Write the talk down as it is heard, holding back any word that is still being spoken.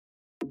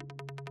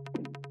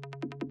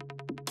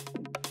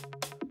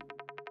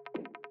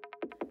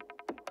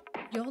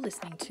You're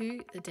listening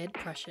to The Dead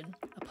Prussian,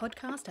 a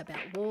podcast about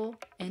war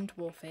and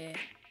warfare.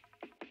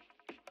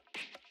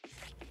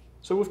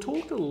 So we've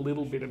talked a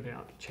little bit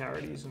about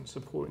charities and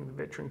supporting the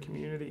veteran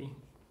community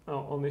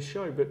on this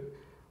show, but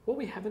what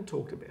we haven't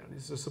talked about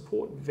is the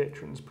support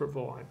veterans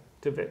provide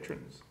to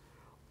veterans,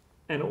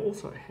 and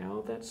also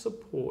how that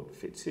support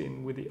fits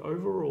in with the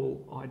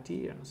overall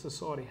idea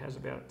society has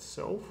about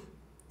itself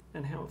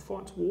and how it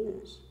fights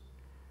wars.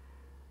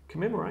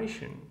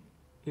 Commemoration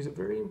is a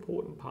very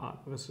important part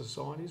of a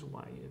society's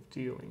way of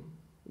dealing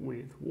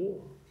with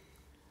war.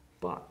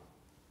 But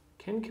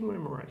can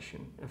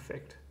commemoration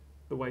affect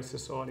the way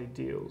society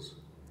deals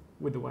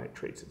with the way it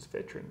treats its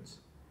veterans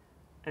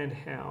and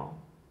how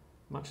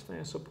much they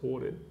are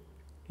supported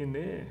in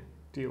their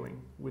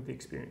dealing with the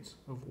experience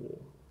of war?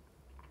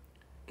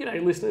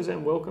 G'day listeners,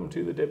 and welcome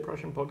to the Dead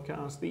Prussian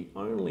podcast, the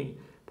only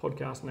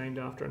podcast named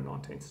after a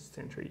 19th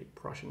century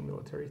Prussian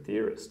military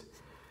theorist.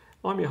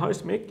 I'm your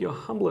host, Mick, your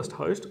humblest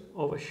host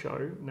of a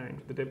show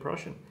named The Dead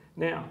Prussian.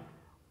 Now,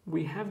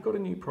 we have got a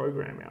new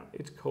program out.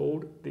 It's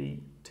called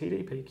the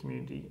TDP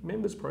Community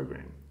Members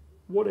Program.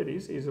 What it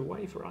is a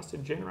way for us to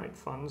generate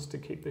funds to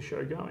keep the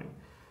show going.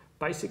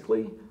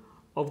 Basically,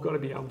 I've got to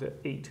be able to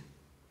eat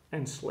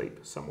and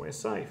sleep somewhere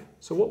safe.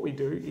 So what we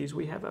do is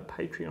we have a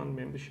Patreon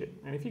membership.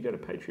 And if you go to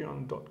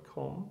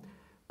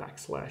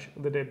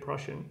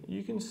patreon.com/thedeadprussian,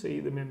 you can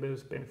see the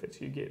members' benefits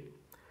you get.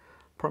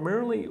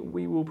 Primarily,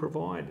 we will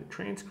provide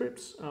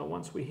transcripts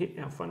once we hit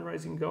our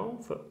fundraising goal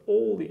for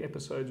all the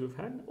episodes we've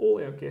had.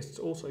 All our guests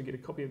also get a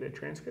copy of their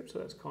transcripts, so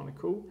that's kind of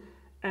cool.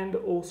 And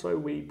also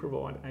we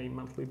provide a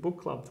monthly book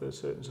club for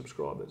certain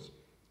subscribers.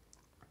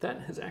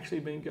 That has actually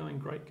been going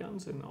great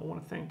guns, and I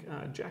want to thank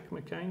Jack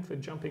McCain for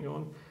jumping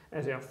on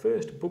as our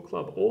first book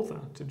club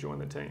author to join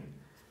the team.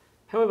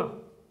 However,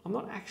 I'm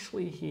not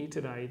actually here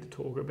today to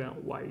talk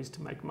about ways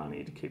to make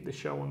money to keep the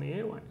show on the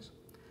airways.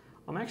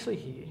 I'm actually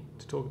here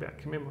to talk about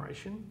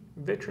commemoration,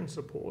 veteran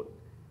support,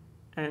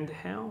 and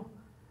how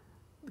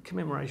the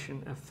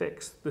commemoration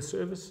affects the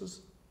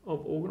services of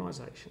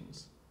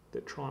organisations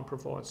that try and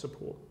provide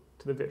support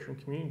to the veteran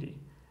community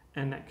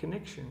and that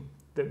connection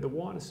that the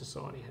wider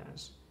society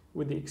has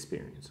with the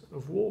experience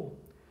of war.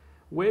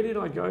 Where did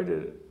I go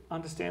to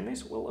understand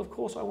this? Well, of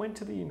course, I went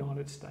to the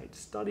United States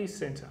Studies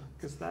Centre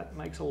because that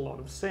makes a lot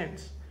of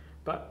sense.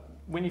 But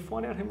when you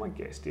find out who my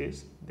guest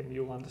is, then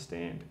you'll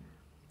understand.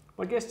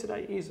 My guest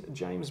today is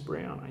James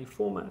Brown, a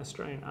former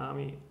Australian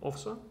Army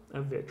officer,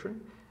 a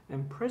veteran,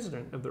 and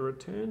president of the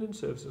Returned and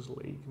Services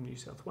League of New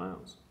South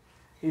Wales.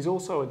 He's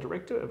also a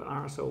director of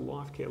RSL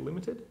Lifecare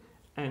Limited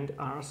and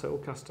RSL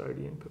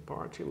Custodian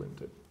Proprietary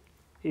Limited.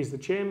 He's the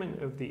chairman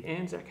of the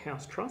Anzac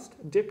House Trust,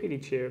 deputy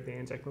chair of the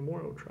Anzac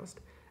Memorial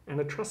Trust,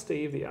 and a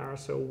trustee of the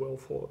RSL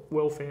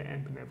Welfare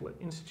and Benevolent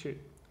Institute.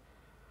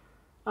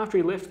 After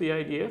he left the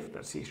ADF,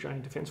 that's the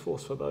Australian Defence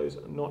Force for those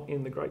not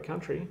in the great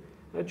country,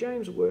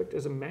 James worked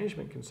as a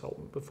management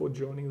consultant before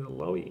joining the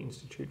Lowy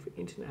Institute for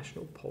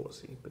International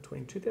Policy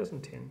between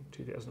 2010 and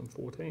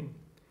 2014.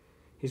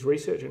 His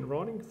research and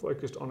writing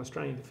focused on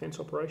Australian defence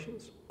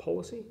operations,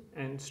 policy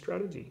and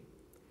strategy.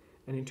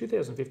 And in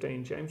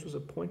 2015, James was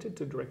appointed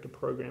to direct a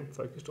program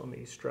focused on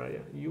the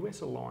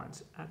Australia-US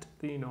alliance at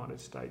the United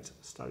States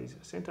Studies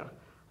Centre.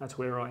 That's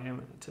where I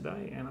am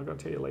today, and I've got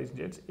to tell you, ladies and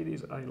gents, it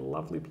is a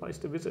lovely place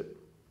to visit.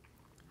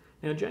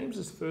 Now,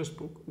 James's first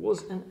book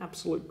was an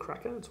absolute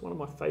cracker. It's one of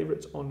my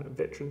favourites on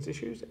veterans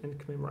issues and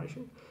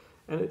commemoration,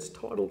 and it's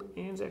titled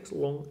Anzac's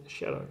Long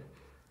Shadow,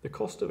 The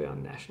Cost of Our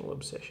National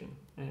Obsession,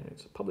 and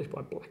it's published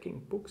by Black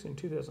Ink Books in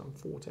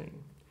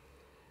 2014.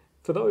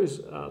 For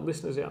those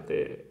listeners out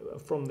there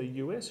from the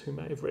US who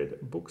may have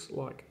read books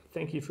like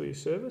Thank You for Your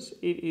Service,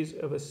 it is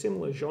of a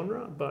similar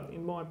genre, but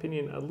in my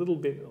opinion, a little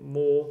bit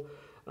more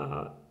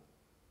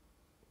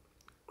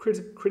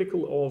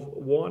critical of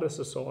wider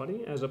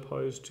society as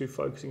opposed to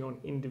focusing on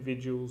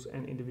individuals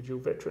and individual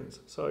veterans.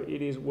 So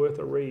it is worth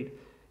a read.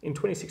 In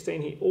 2016,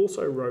 he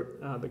also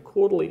wrote the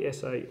quarterly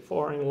essay,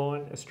 Firing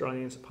Line,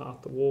 Australians'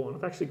 Path to War. And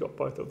I've actually got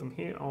both of them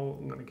here.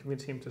 I'm going to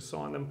convince him to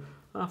sign them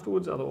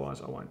afterwards,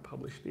 otherwise I won't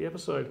publish the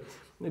episode.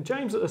 Now,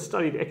 James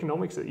studied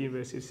economics at the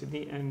University of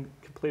Sydney and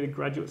completed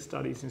graduate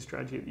studies in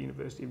strategy at the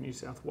University of New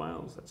South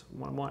Wales. That's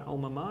one of my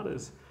alma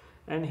maters.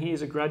 And he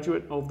is a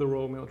graduate of the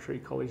Royal Military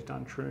College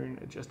Duntroon,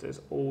 just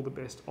as all the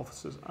best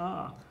officers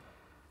are.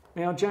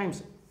 Now,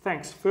 James,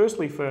 thanks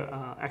firstly for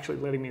actually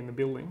letting me in the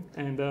building,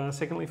 and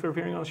secondly for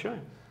appearing on the show.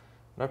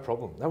 No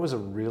problem. That was a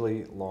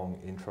really long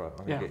intro.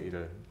 I'm going to get you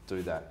to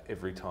do that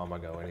every time I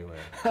go anywhere.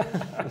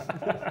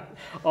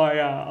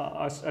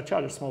 I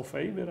charge a small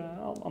fee, but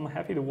I'm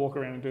happy to walk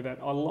around and do that.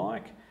 I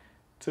like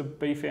to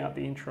beef out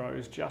the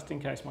intros just in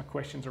case my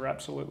questions are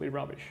absolutely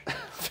rubbish.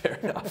 Fair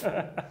enough.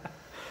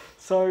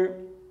 So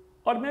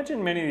I'd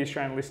imagine many of the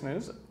Australian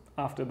listeners,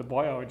 after the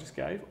bio I just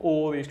gave,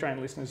 or the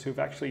Australian listeners who've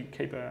actually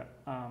keep a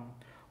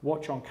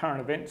watch on current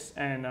events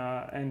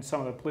and some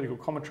of the political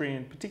commentary,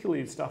 and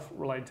particularly stuff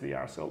related to the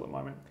RSL at the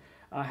moment,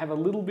 have a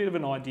little bit of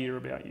an idea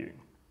about you.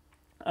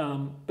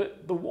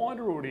 But the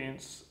wider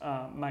audience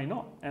may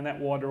not, and that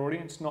wider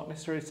audience, not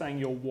necessarily saying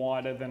you're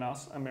wider than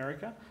us,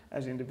 America,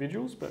 as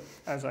individuals, but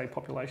as a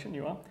population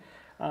you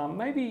are.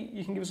 Maybe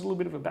you can give us a little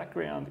bit of a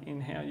background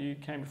in how you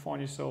came to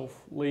find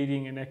yourself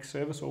leading an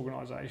ex-service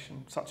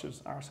organisation such as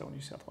RSL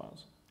New South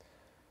Wales.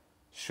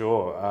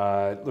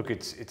 Sure. Look,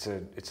 it's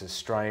a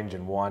strange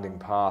and winding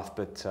path,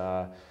 but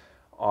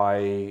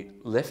I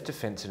left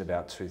Defence in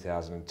about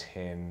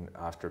 2010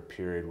 after a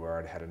period where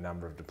I'd had a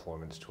number of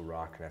deployments to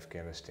Iraq and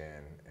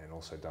Afghanistan, and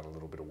also done a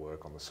little bit of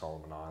work on the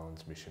Solomon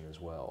Islands mission as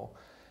well.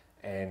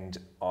 And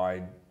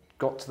I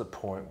got to the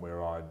point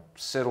where I'd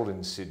settled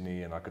in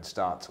Sydney and I could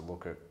start to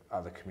look at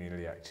other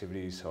community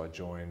activities. So I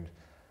joined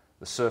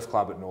the surf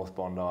club at North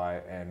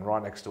Bondi, and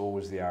right next door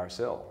was the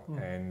RSL.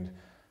 And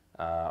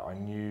I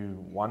knew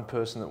one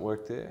person that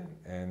worked there,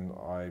 and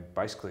I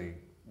basically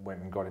went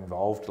and got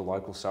involved at the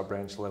local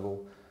sub-branch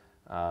level,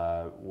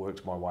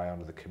 worked my way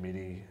onto the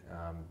committee,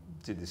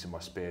 did this in my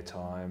spare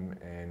time,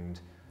 and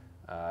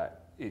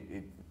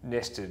it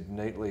nested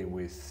neatly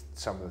with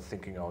some of the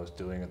thinking I was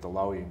doing at the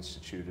Lowy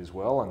Institute as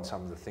well, and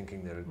some of the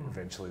thinking that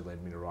eventually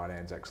led me to write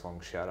Anzac's Long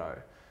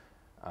Shadow.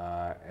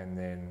 And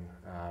then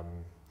a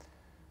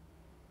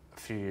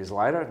few years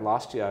later,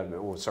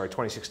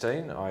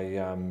 2016,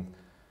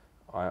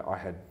 I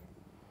had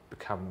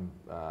become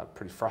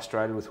pretty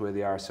frustrated with where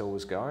the RSL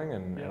was going,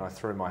 and I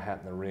threw my hat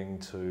in the ring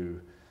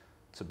to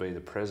be the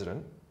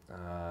president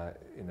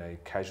in a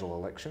casual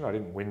election. I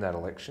didn't win that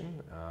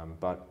election,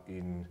 but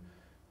in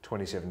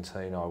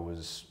 2017 I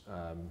was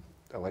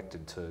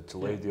elected to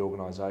lead the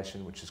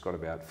organisation, which has got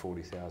about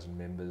 40,000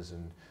 members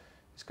and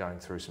is going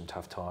through some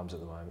tough times at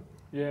the moment.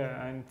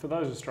 Yeah, and for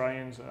those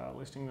Australians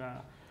listening,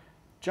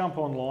 jump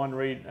online,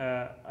 read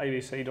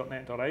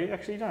abc.net.au.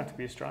 Actually, you don't have to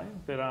be Australian,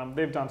 but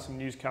they've done some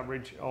news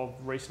coverage of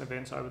recent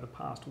events over the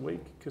past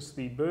week, because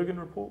the Bergen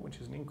Report, which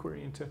is an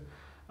inquiry into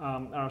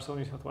RSL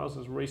New South Wales,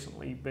 has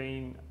recently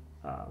been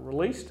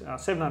released.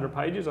 700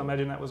 pages. I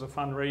imagine that was a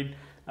fun read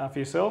for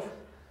yourself.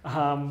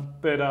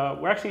 But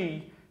we're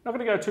actually not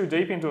going to go too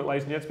deep into it,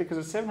 ladies and gents, because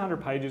it's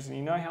 700 pages and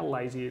you know how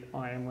lazy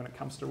I am when it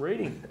comes to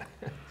reading.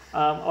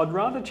 I'd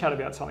rather chat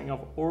about something I've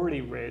already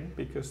read,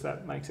 because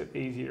that makes it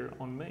easier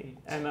on me.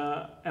 And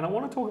I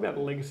want to talk about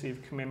the legacy of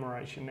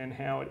commemoration and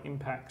how it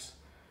impacts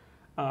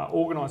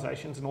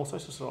organisations and also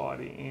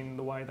society in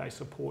the way they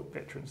support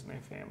veterans and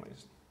their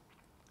families.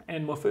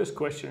 And my first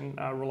question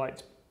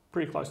relates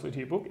pretty closely to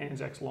your book,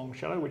 Anzac's Long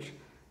Shadow, which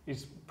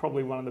is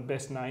probably one of the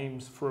best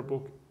names for a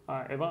book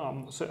ever.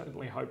 I'm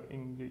certainly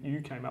hoping that you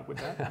came up with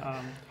that.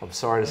 I'm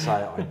sorry to say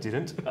I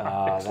didn't.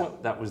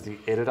 That was the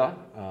editor.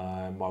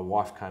 My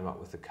wife came up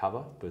with the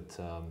cover, but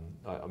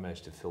I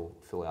managed to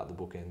fill out the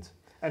bookends.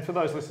 And for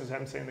those listeners who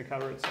haven't seen the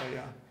cover,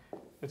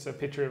 it's a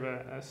picture of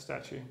a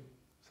statue,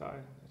 so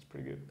it's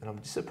pretty good. And I'm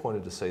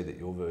disappointed to see that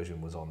your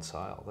version was on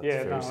sale.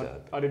 That's very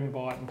sad. I didn't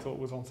buy it until it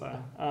was on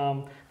sale.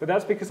 But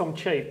that's because I'm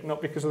cheap,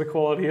 not because of the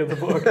quality of the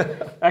book.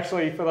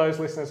 Actually, for those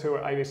listeners who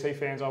are ABC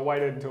fans, I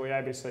waited until the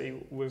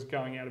ABC was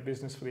going out of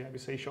business for the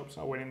ABC shops.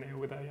 I went in there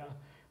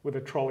with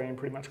a trolley and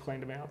pretty much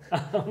cleaned them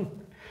out.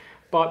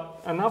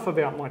 But enough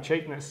about my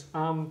cheapness.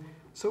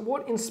 So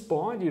what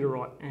inspired you to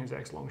write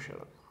Anzac's Long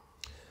Shadow?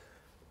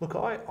 Look,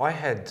 I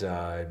had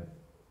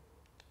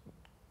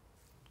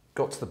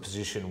got to the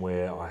position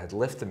where I had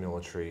left the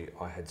military.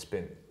 I had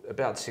spent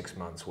about 6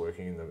 months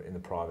working in the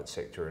private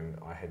sector, and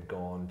I had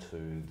gone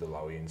to the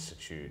Lowy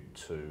Institute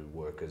to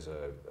work as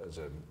a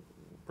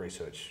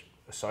research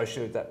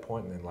associate at that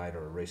point, and then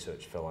later a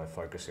research fellow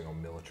focusing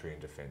on military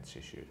and defence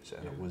issues.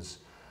 And it was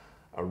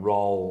a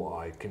role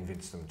I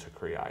convinced them to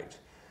create.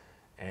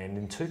 And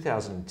in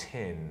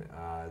 2010,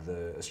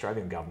 the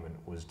Australian government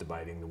was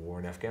debating the war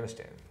in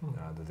Afghanistan.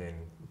 The then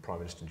Prime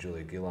Minister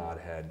Julia Gillard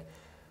had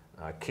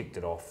kicked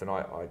it off, and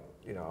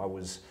I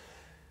was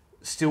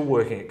still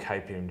working at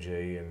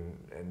KPMG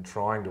and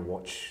trying to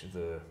watch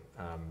the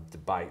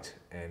debate,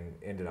 and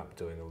ended up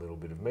doing a little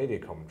bit of media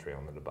commentary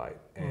on the debate.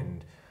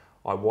 And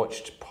I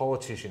watched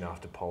politician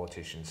after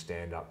politician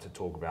stand up to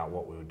talk about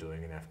what we were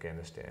doing in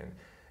Afghanistan,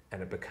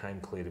 and it became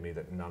clear to me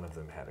that none of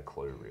them had a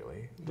clue,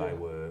 really. They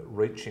were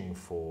reaching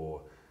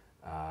for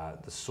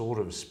the sort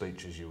of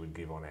speeches you would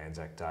give on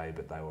Anzac Day,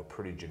 but they were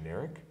pretty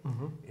generic.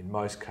 In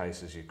most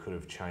cases, you could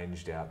have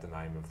changed out the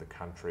name of the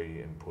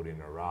country and put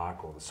in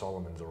Iraq or the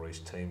Solomons or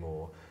East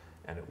Timor,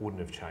 and it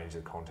wouldn't have changed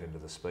the content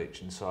of the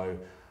speech. And so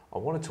I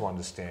wanted to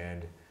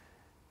understand,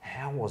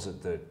 how was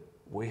it that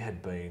we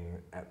had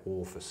been at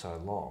war for so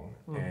long,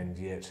 and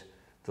yet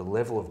the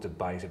level of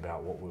debate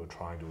about what we were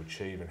trying to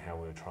achieve and how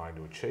we were trying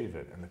to achieve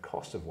it, and the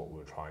cost of what we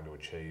were trying to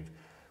achieve,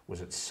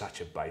 was at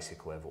such a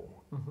basic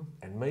level.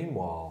 And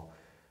meanwhile,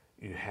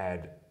 you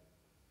had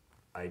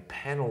a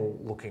panel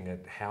looking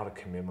at how to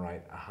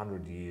commemorate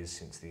 100 years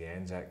since the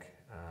Anzac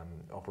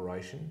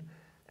operation,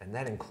 and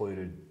that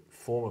included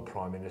former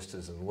prime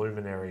ministers and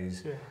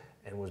luminaries,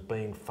 and was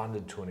being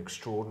funded to an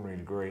extraordinary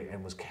degree,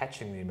 and was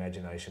catching the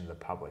imagination of the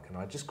public. And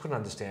I just couldn't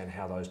understand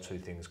how those two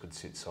things could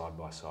sit side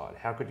by side.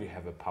 How could you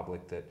have a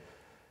public that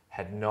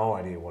had no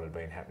idea what had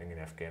been happening in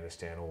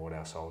Afghanistan or what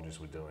our soldiers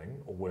were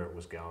doing or where it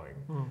was going,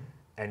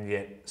 and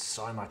yet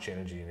so much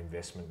energy and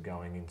investment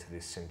going into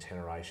this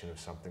centenaration of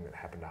something that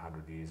happened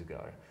 100 years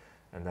ago.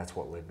 And that's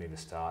what led me to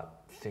start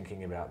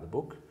thinking about the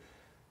book.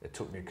 It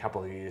took me a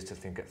couple of years to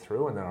think it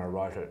through, and then I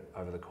wrote it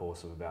over the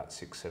course of about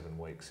 6-7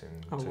 weeks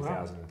in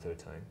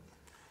 2013.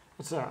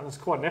 Wow. That's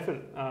quite an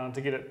effort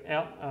to get it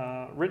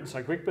out, written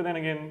so quick. But then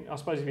again, I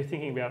suppose if you're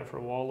thinking about it for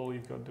a while, all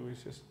you've got to do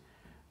is just,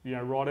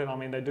 write it. I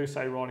mean, they do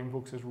say writing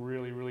books is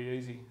really, really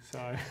easy.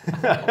 So,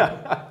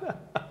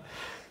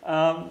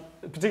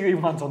 particularly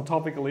ones on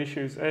topical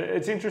issues.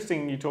 It's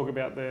interesting you talk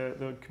about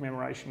the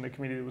commemoration, the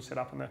committee that was set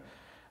up,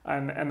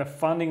 and the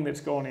funding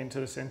that's gone into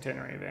the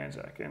centenary of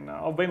Anzac. And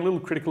I've been a little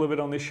critical of it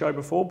on this show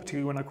before,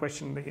 particularly when I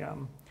questioned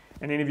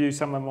and interviewed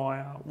some of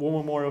my war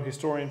memorial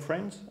historian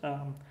friends.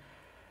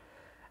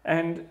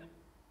 And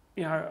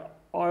I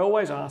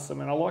always ask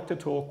them, and I like to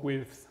talk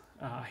with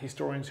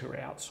historians who are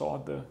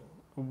outside the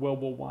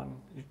World War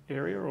I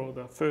area, or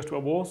the First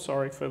World War.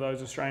 Sorry for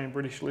those Australian and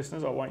British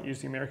listeners, I won't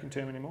use the American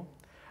term anymore.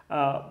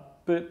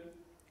 But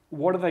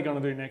what are they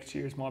going to do next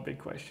year is my big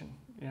question.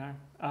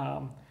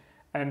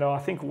 And I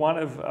think one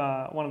of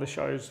the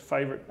show's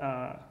favourite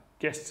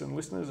guests and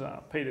listeners,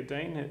 Peter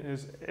Dean,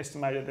 has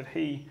estimated that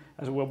he,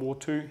 as a World War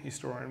II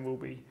historian, will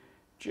be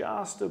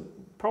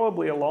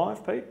probably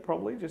alive, Pete,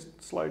 probably,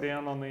 just slow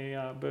down on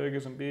the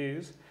burgers and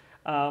beers,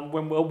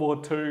 when World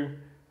War II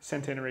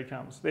centenary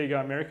comes. There you go,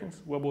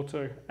 Americans, World War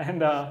II.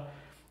 And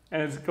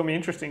it's going to be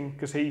interesting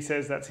because he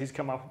says that's his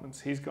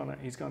comeuppance. He's going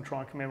to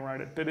try and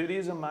commemorate it. But it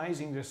is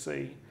amazing to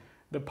see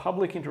the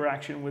public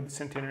interaction with the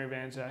centenary of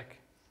Anzac.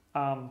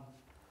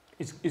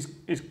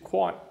 Is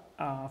quite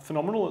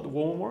phenomenal at the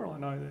War Memorial. I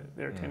know that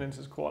their attendance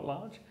is quite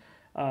large.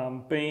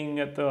 Being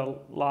at the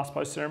last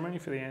post ceremony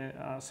for the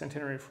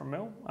centenary of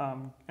Fromelles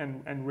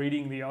and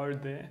reading the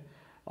ode there,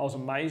 I was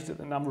amazed at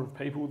the number of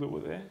people that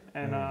were there.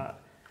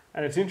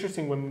 And it's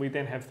interesting when we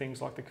then have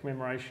things like the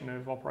commemoration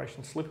of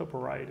Operation Slipper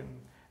Parade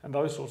and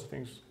those sorts of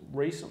things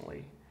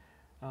recently.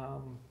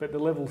 But the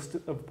level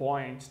of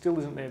buy-in still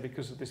isn't there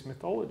because of this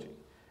mythology.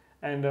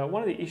 And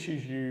one of the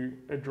issues you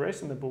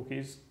address in the book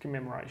is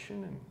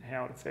commemoration and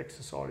how it affects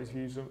society's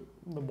views of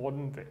the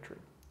modern veteran,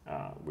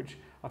 which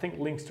I think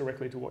links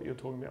directly to what you were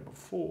talking about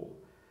before.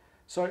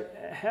 So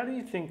how do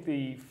you think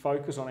the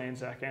focus on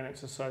Anzac and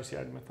its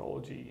associated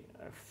mythology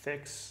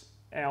affects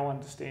our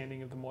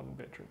understanding of the modern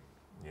veteran?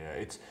 Yeah,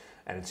 it's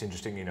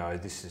interesting,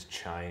 this has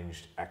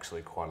changed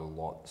actually quite a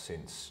lot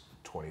since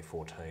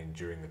 2014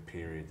 during the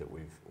period that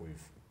we've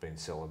been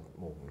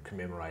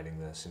commemorating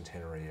the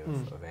centenary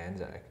of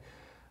Anzac.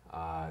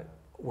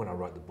 When I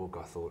wrote the book,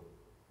 I thought,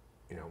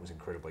 it was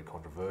incredibly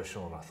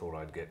controversial, and I thought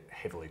I'd get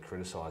heavily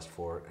criticised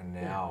for it. And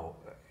now,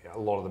 a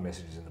lot of the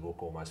messages in the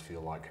book almost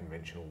feel like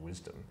conventional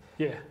wisdom.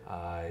 Yeah.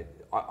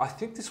 I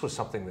think this was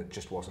something that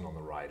just wasn't on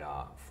the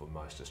radar for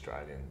most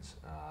Australians.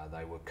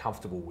 They were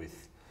comfortable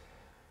with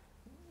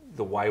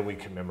the way we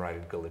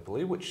commemorated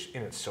Gallipoli, which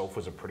in itself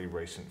was a pretty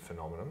recent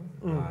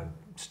phenomenon,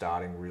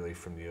 starting really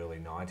from the early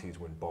 90s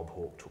when Bob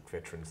Hawke took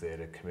veterans there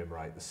to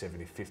commemorate the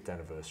 75th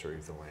anniversary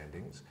of the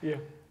landings. Yeah.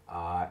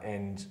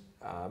 And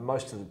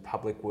most of the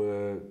public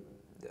were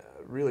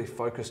really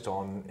focused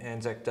on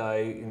Anzac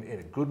Day in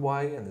a good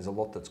way, and there's a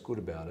lot that's good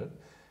about it,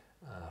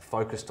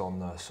 focused on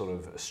the sort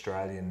of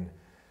Australian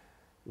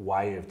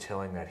way of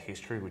telling that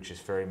history, which is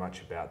very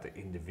much about the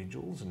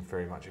individuals and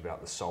very much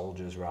about the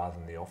soldiers rather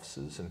than the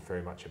officers, and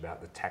very much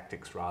about the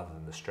tactics rather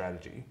than the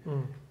strategy.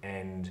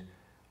 And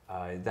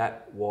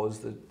that was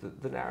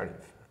the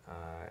narrative,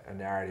 a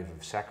narrative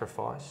of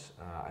sacrifice,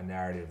 a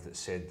narrative that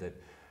said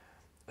that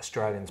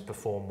Australians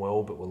performed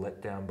well but were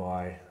let down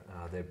by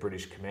their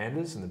British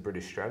commanders and the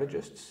British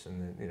strategists,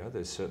 and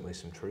there's certainly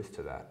some truth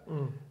to that.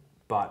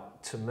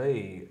 But to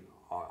me,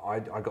 I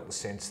got the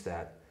sense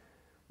that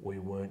we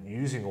weren't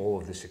using all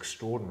of this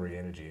extraordinary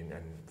energy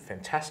and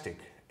fantastic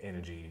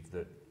energy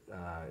that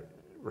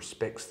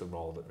respects the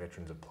role that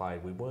veterans have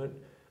played. We weren't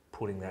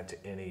putting that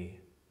to any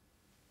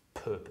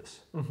purpose.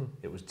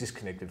 It was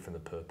disconnected from the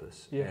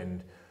purpose. Yeah.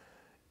 And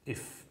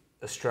if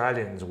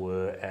Australians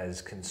were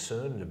as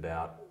concerned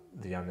about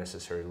the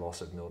unnecessary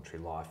loss of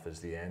military life as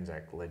the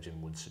Anzac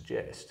legend would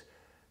suggest,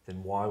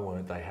 then why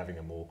weren't they having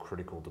a more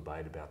critical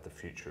debate about the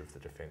future of the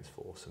Defence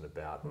Force and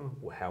about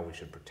how we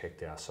should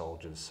protect our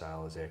soldiers,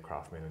 sailors,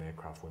 aircraft men and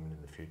aircraft women in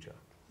the future?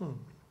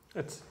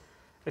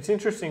 It's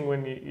interesting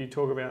when you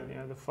talk about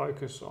the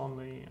focus on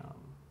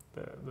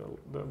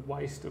the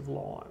waste of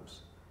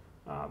lives,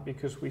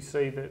 because we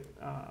see that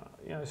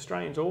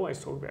Australians always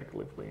talk about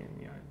Gallipoli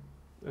and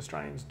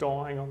Australians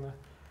dying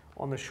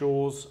on the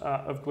shores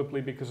of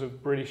Gallipoli because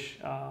of British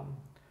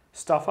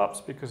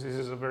stuff-ups, because this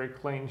is a very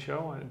clean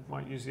show. I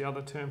won't use the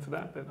other term for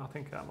that, but I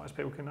think most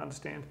people can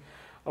understand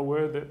a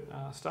word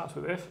that starts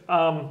with F.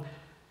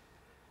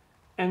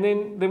 And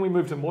then we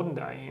move to modern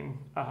day, and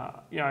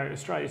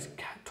Australia's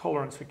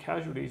tolerance for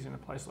casualties in a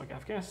place like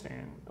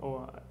Afghanistan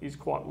is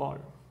quite low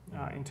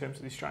in terms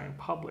of the Australian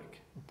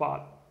public,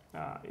 but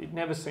it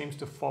never seems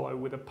to follow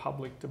with a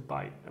public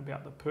debate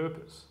about the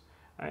purpose.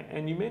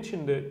 And you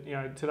mentioned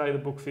that today the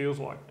book feels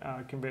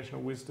like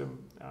conventional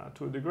wisdom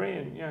to a degree,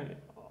 and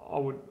I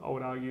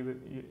would argue that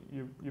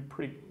you're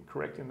pretty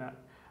correct in that.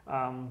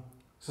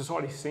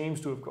 Society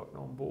seems to have gotten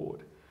on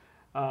board.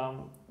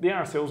 The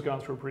RSL's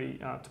going through a pretty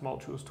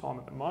tumultuous time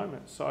at the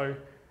moment. So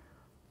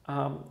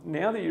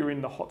now that you're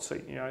in the hot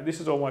seat, this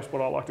is almost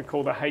what I like to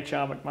call the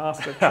HR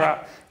McMaster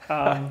trap.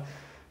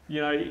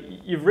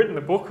 You've written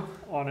the book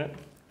on it,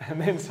 and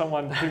then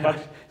someone pretty much,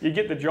 you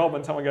get the job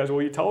and someone goes,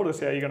 well, you told us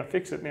how you're going to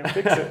fix it, now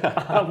fix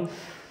it.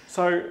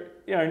 So,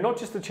 not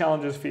just the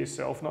challenges for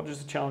yourself, not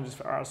just the challenges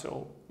for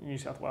RSL New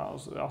South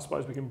Wales. I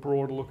suppose we can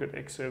broader look at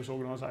ex-service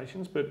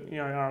organisations, but,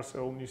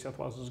 RSL New South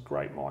Wales is a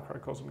great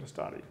microcosm to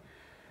study.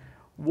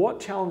 What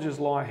challenges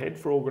lie ahead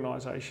for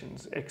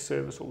organisations,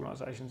 ex-service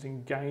organisations,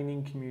 in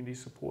gaining community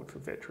support for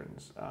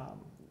veterans?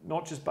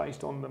 Not just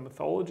based on the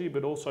mythology,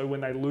 but also when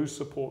they lose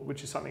support,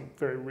 which is something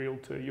very real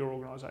to your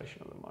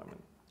organisation at the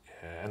moment.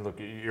 Yeah, and look,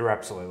 you're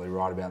absolutely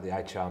right about the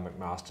HR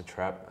McMaster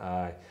trap.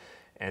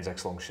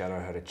 Anzac's Long Shadow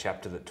had a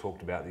chapter that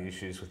talked about the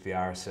issues with the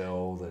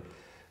RSL, that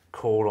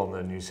called on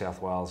the New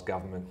South Wales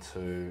government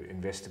to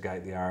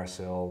investigate the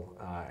RSL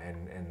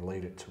and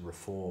lead it to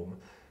reform.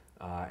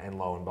 And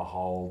lo and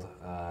behold,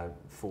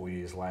 4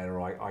 years later,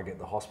 I get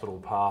the hospital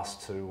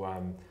pass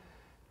to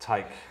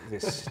take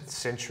this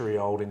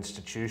century-old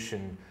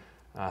institution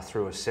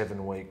through a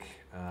 7-week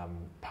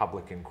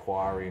public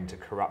inquiry into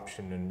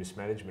corruption and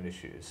mismanagement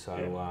issues. So,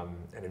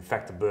 and in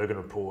fact, the Bergen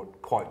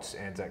report quotes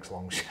Anzac's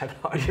Long Shadow.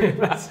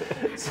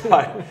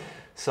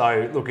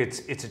 So look,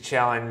 it's a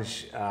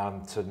challenge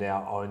to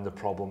now own the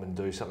problem and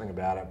do something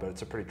about it, but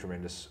it's a pretty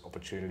tremendous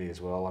opportunity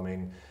as well. I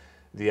mean,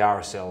 the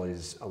RSL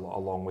is,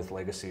 along with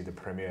Legacy, the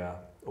premier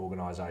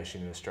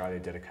organisation in Australia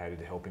dedicated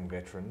to helping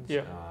veterans.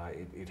 Yeah.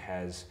 It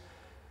has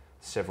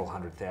several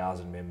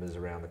 100,000 members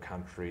around the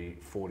country,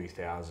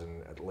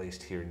 40,000 at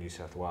least here in New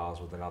South Wales,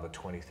 with another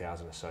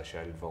 20,000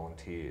 associated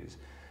volunteers.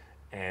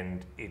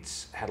 And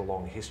it's had a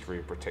long history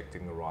of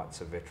protecting the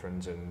rights of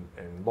veterans and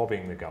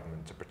lobbying the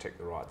government to protect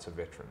the rights of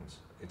veterans.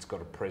 It's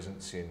got a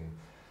presence in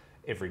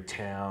every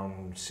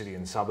town, city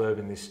and suburb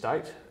in this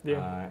state.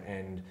 Yeah.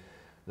 And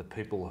the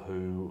people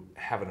who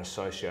have an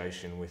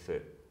association with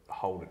it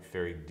hold it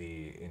very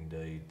dear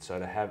indeed. So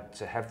to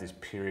have this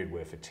period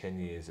where for 10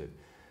 years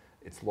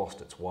it's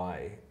lost its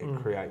way, it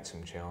creates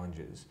some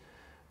challenges.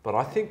 But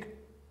I think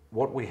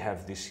what we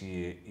have this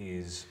year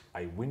is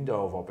a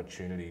window of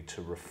opportunity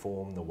to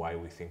reform the way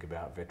we think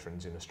about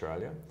veterans in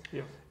Australia.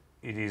 Yeah.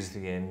 It is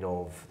the end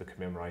of the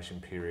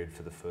commemoration period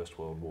for the First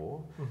World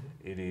War.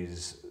 It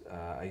is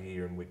a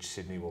year in which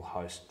Sydney will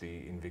host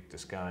the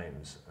Invictus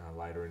Games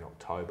later in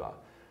October.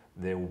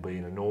 There will be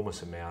an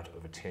enormous amount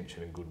of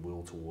attention and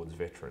goodwill towards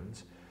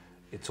veterans.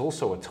 It's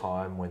also a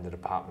time when the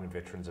Department of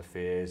Veterans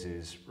Affairs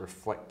is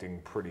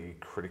reflecting pretty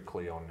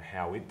critically on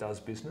how it does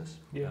business,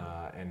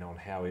 and on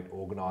how it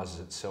organises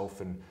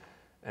itself,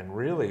 and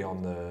really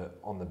on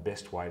the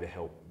best way to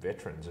help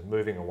veterans, and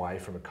moving away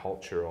from a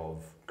culture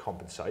of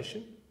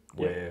compensation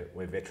where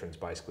veterans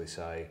basically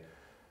say,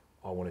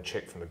 I want a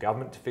cheque from the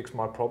government to fix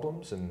my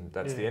problems and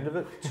that's the end of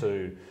it,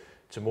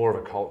 to more of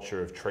a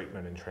culture of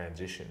treatment and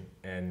transition.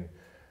 And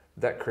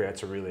that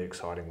creates a really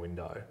exciting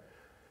window.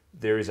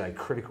 There is a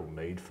critical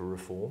need for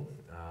reform.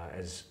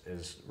 As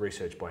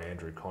research by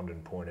Andrew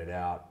Condon pointed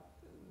out,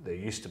 there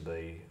used to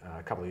be,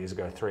 a couple of years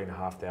ago,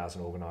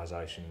 3,500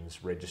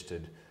 organisations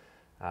registered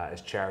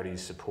as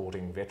charities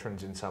supporting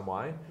veterans in some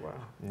way. Wow.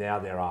 Now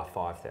there are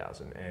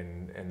 5,000,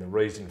 and the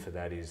reason for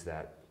that is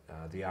that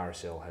the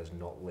RSL has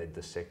not led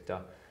the sector.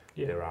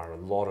 Yeah. There are a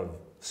lot of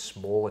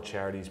smaller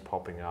charities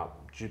popping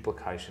up,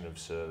 duplication of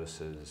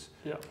services,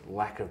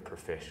 lack of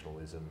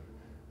professionalism.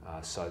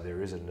 So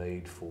there is a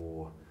need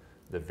for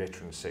the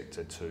veteran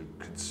sector to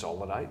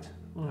consolidate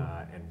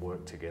and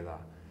work together.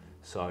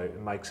 So it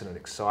makes it an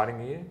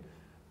exciting year,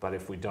 but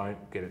if we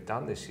don't get it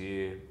done this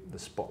year, the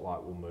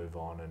spotlight will move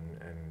on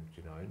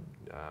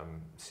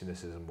and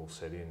cynicism will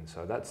set in.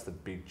 So that's the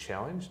big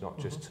challenge, not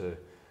just to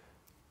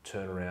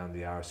turn around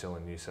the RSL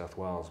in New South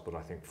Wales, but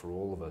I think for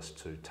all of us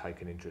to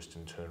take an interest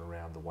and turn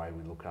around the way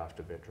we look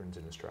after veterans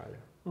in Australia.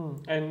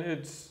 And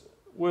it's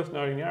worth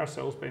noting the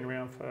RSL's been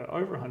around for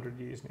over 100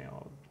 years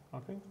now. I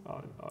think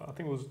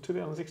it was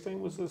 2016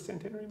 was the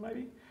centenary,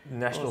 maybe?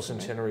 National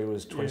centenary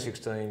was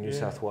 2016, New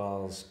South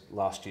Wales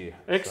last year.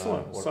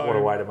 Excellent. So what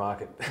a way to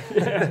mark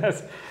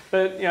it.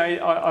 But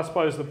I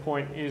suppose the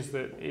point is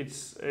that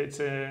it's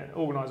an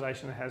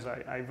organisation that has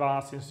a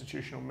vast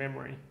institutional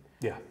memory.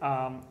 Yeah.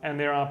 And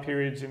there are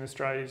periods in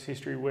Australia's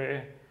history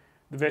where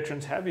the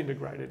veterans have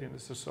integrated into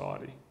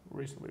society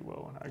reasonably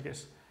well. And I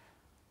guess,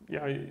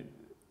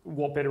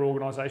 what better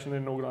organisation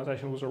than an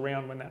organisation that was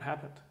around when that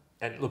happened?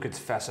 And look, it's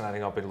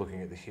fascinating. I've been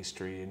looking at the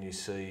history, and you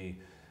see,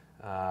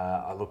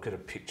 I look at a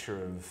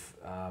picture of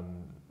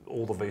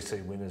all the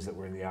VC winners that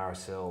were in the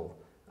RSL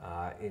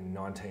in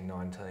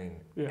 1919,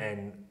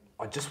 and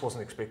I just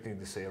wasn't expecting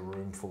to see a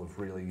room full of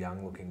really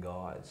young-looking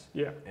guys.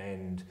 Yeah.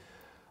 And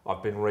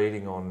I've been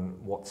reading on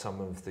what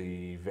some of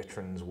the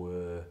veterans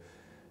were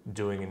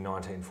doing in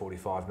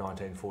 1945,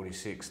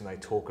 1946, and they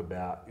talk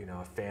about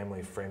a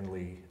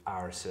family-friendly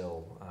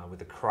RSL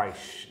with a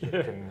creche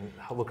that can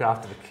look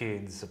after the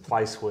kids, a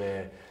place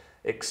where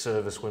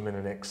ex-service women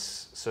and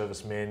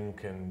ex-service men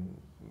can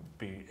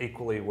be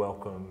equally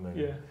welcome,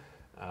 and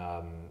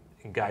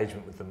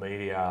engagement with the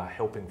media,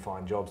 helping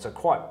find jobs. So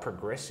quite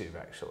progressive,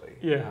 actually.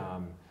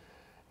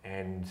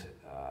 And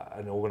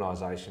an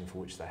organisation for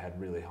which they had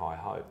really high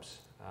hopes.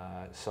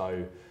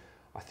 So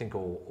I think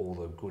all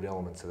the good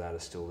elements of that are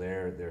still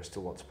there. There are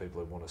still lots of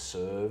people who want to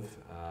serve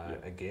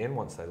again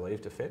once they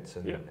leave defence,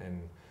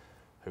 and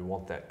who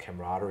want that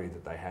camaraderie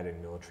that they had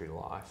in military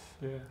life,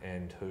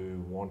 and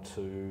who want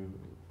to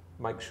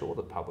make sure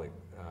the public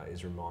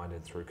is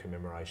reminded through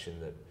commemoration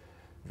that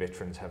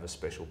veterans have a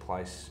special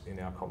place in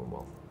our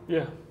Commonwealth.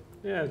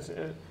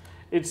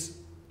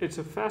 It's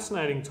a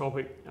fascinating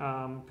topic,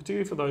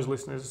 particularly for those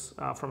listeners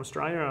from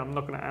Australia. I'm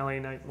not going to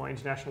alienate my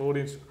international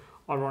audience.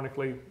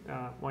 Ironically,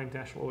 my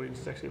international audience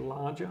is actually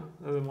larger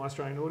than my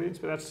Australian audience,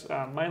 but that's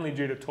mainly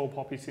due to tall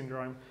poppy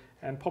syndrome,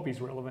 and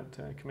poppy's relevant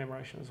to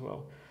commemoration as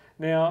well.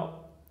 Now,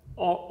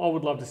 I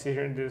would love to sit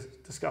here and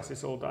discuss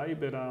this all day,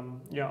 but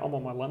I'm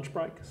on my lunch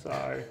break,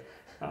 so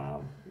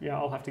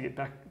I'll have to get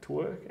back to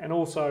work. And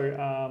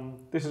also,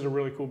 this is a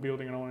really cool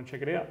building and I want to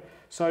check it out.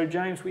 So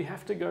James, we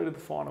have to go to the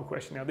final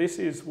question. Now, this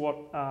is what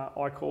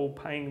I call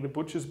paying the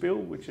butcher's bill,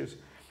 which is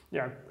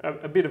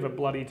a bit of a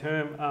bloody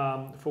term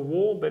for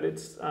war, but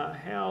it's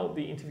how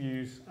the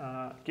interviews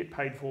get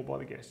paid for by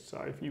the guests. So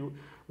if you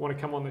want to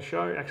come on the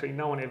show, actually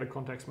no one ever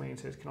contacts me and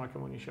says, can I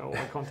come on your show?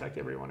 I contact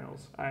everyone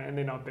else, and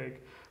then I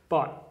beg.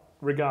 But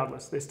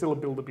regardless, there's still a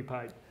bill to be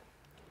paid.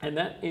 And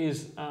that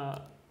is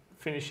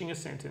finishing a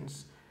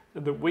sentence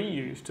that we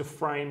use to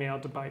frame our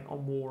debate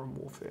on war and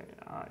warfare.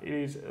 It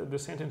is the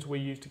sentence we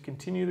use to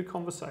continue the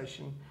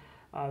conversation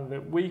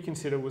that we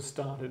consider was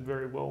started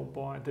very well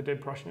by the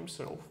dead Prussian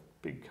himself,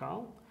 Big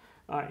Carl,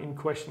 in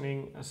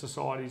questioning a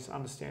society's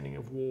understanding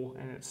of war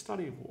and its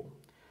study of war.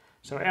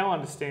 So our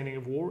understanding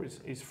of war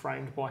is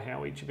framed by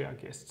how each of our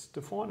guests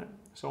define it.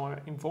 So I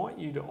invite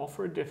you to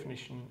offer a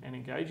definition and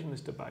engage in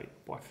this debate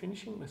by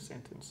finishing the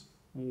sentence,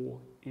 war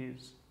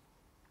is.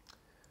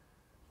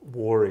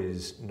 War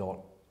is not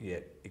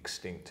yet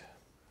extinct.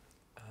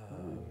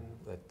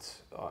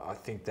 I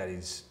think that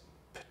is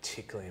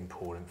particularly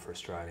important for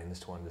Australians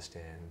to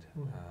understand.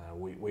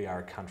 We are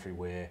a country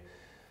where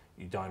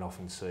you don't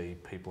often see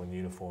people in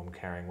uniform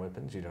carrying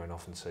weapons. You don't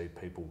often see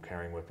people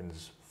carrying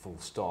weapons full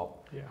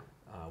stop.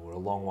 We're a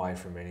long way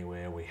from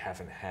anywhere. We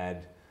haven't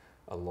had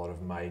a lot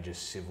of major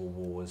civil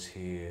wars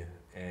here,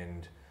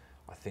 and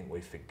I think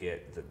we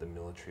forget that the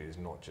military is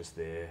not just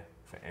there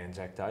for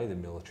Anzac Day. The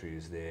military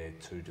is there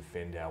to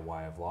defend our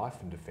way of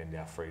life and defend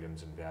our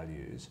freedoms and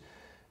values,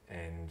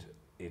 and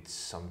it's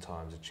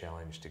sometimes a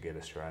challenge to get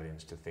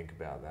Australians to think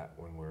about that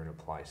when we're in a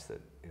place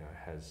that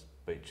has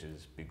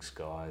beaches, big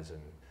skies,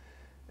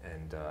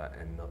 and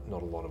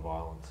not a lot of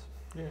violence.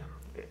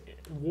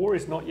 War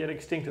is not yet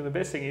extinct, and the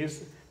best thing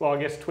is, well, I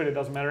guess Twitter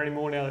doesn't matter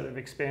anymore now that they've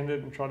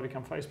expanded and tried to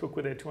become Facebook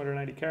with their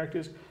 280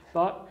 characters,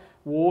 but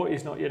war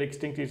is not yet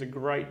extinct is a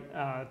great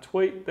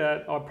tweet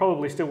that I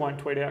probably still won't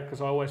tweet out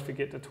because I always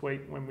forget to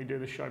tweet when we do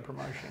the show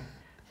promotion.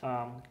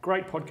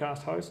 Great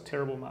podcast host,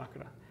 terrible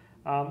marketer.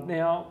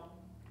 Now,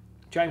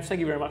 James,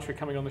 thank you very much for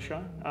coming on the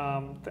show,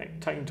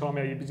 taking time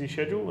out of your busy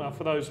schedule.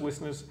 For those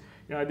listeners,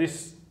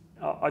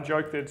 I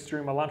joke that it's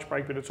during my lunch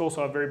break, but it's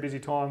also a very busy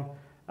time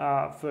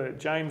for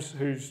James,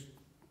 who's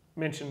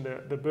mentioned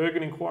the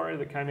Bergen inquiry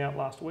that came out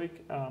last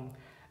week.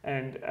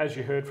 And as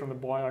you heard from the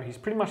bio, he's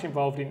pretty much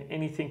involved in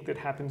anything that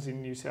happens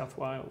in New South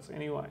Wales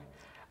anyway.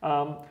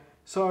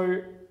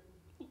 So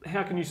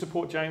how can you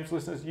support James,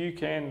 listeners? You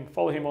can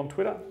follow him on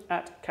Twitter,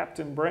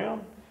 @CaptainBrown.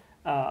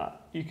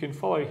 You can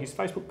follow his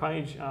Facebook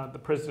page, the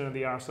President of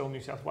the RSL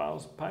New South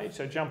Wales page.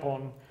 So jump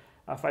on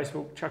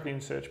Facebook, chuck it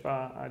in search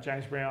bar,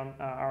 James Brown,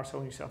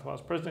 RSL New South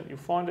Wales President, you'll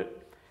find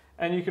it.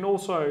 And you can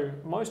also,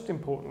 most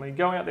importantly,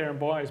 go out there and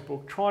buy his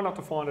book. Try not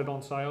to find it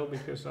on sale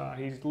because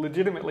he's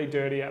legitimately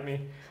dirty at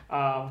me.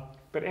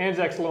 But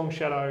Anzac's Long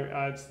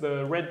Shadow, it's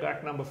the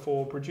Redback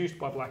 #4, produced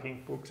by Black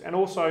Ink Books. And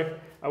also,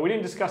 we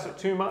didn't discuss it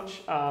too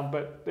much,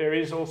 but there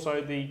is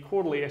also the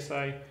quarterly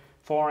essay,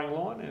 Firing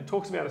Line, and it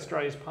talks about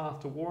Australia's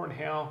path to war and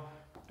how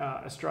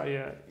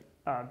Australia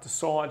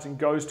decides and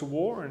goes to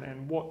war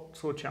and what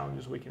sort of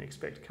challenges we can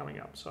expect coming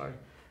up. So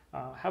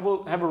have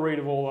a read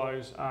of all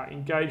those.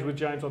 Engage with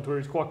James on Twitter.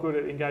 He's quite good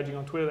at engaging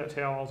on Twitter. That's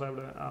how I was able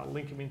to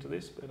link him into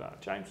this. But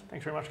James,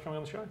 thanks very much for coming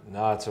on the show.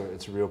 No,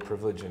 it's a real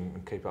privilege,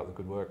 and keep up the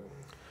good work.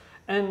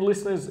 And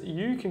listeners,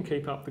 you can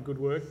keep up the good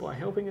work by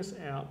helping us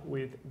out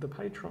with the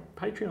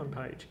Patreon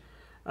page.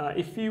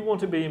 If you want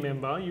to be a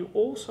member, you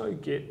also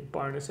get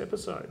bonus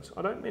episodes.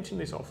 I don't mention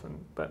this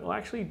often, but I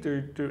actually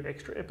do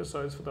extra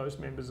episodes for those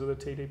members of the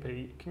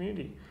TDP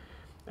community.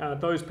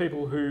 Those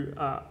people who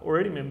are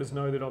already members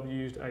know that I've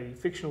used a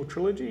fictional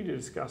trilogy to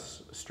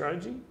discuss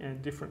strategy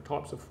and different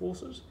types of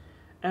forces.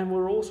 And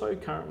we're also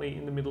currently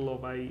in the middle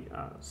of a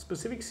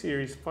specific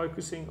series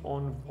focusing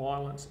on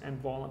violence and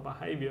violent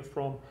behaviour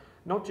from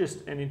not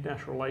just an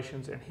international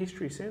relations and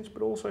history sense,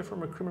 but also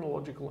from a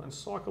criminological and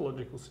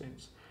psychological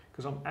sense,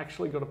 because I'm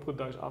actually got to put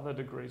those other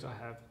degrees I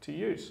have to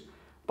use.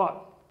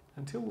 But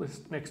until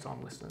next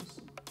time, listeners,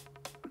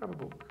 grab a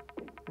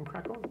book, and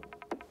crack on.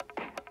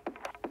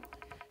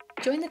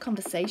 Join the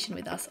conversation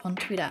with us on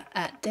Twitter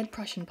at Dead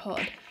Prussian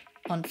Pod,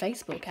 on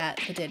Facebook at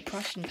the Dead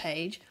Prussian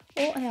page,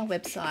 or on our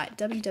website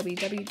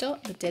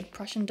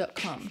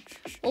www.thedeadprussian.com.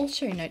 All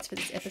show notes for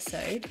this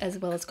episode, as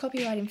well as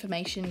copyright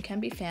information, can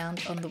be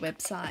found on the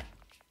website.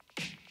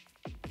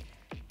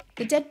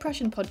 The Dead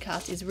Prussian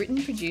podcast is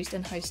written, produced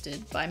and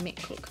hosted by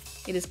Mick Cook.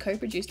 It is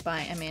co-produced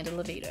by Amanda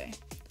Levito.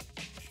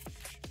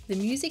 The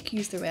music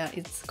used throughout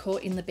is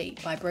Caught in the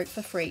Beat by Broke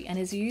for Free and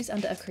is used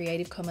under a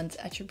Creative Commons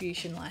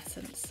Attribution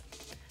license.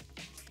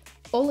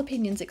 All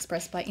opinions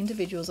expressed by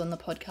individuals on the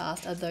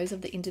podcast are those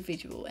of the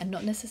individual and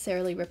not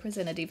necessarily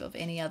representative of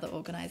any other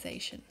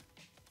organisation.